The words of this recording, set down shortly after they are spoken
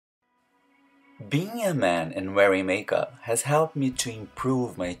Being a man and wearing makeup has helped me to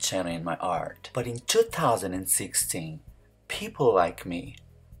improve my channel and my art. But in 2016, people like me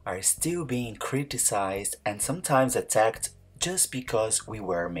are still being criticized and sometimes attacked just because we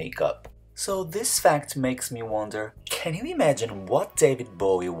wear makeup. So this fact makes me wonder, can you imagine what David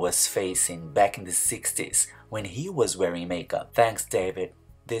Bowie was facing back in the 60s when he was wearing makeup? Thanks, David.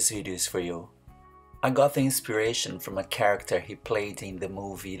 This video is for you. I got the inspiration from a character he played in the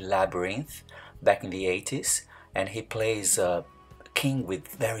movie Labyrinth back in the 80s, and he plays a king with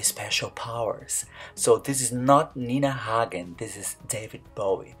very special powers. So this is not Nina Hagen, this is David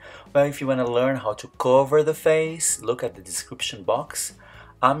Bowie. Well, if you want to learn how to cover the face, look at the description box.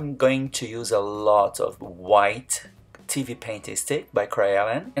 I'm going to use a lot of white TV painting stick by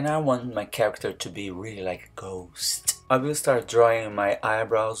KRYOLAN, and I want my character to be really like a ghost. I will start drawing my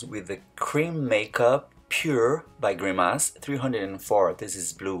eyebrows with the CREME makeup Pure by GRIMAS 304. This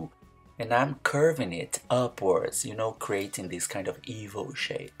is blue. And I'm curving it upwards, you know, creating this kind of evil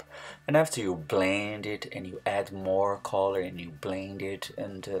shape. And after you blend it and you add more color and you blend it,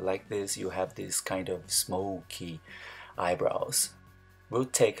 and like this you have this kind of smoky eyebrows. We'll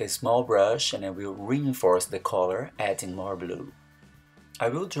take a small brush and I will reinforce the color, adding more blue. I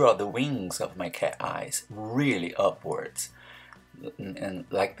will draw the wings of my cat eyes really upwards, and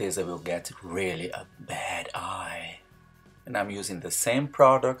like this I will get really a bad eye. And I'm using the same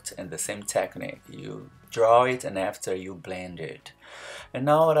product and the same technique. You draw it and after you blend it. And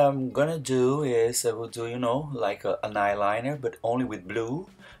now what I'm gonna do is I will do, you know, like an eyeliner, but only with blue,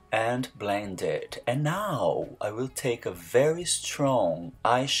 and blend it. And now I will take a very strong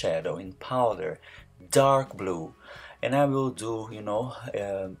eyeshadow in powder, dark blue, and I will do, you know,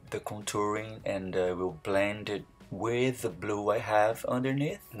 the contouring, and I will blend it with the blue I have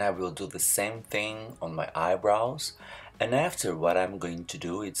underneath. And I will do the same thing on my eyebrows. And after, what I'm going to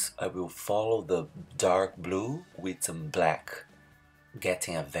do is I will follow the dark blue with some black,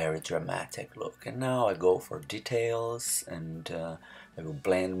 getting a very dramatic look. And now I go for details, and I will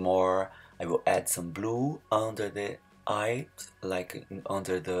blend more. I will add some blue under the eye, like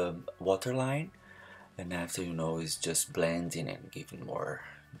under the waterline. And after, you know, it's just blending and giving more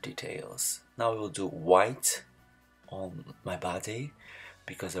details. Now I will do white on my body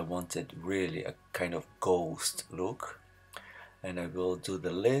because I wanted really a kind of ghost look. And I will do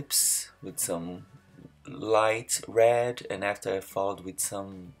the lips with some light red, and after I followed with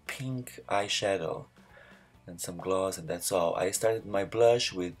some pink eyeshadow and some gloss, and that's all. I started my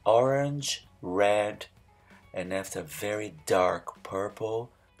blush with orange, red, and after very dark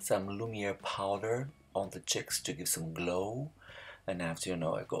purple, some Lumiere powder on the cheeks to give some glow. And after, you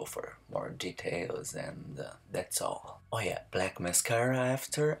know, I go for more details, and that's all. Oh yeah, black mascara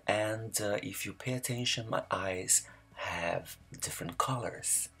after, and if you pay attention, my eyes have different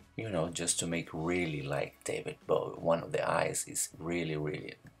colors, you know, just to make really like David Bowie. One of the eyes is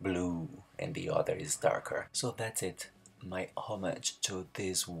really blue and the other is darker. So that's it, my homage to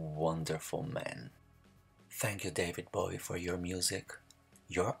this wonderful man. Thank you, David Bowie, for your music.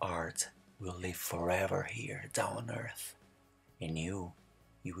 Your art will live forever here down on earth, and you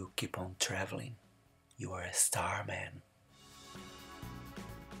will keep on traveling. You are a star, man.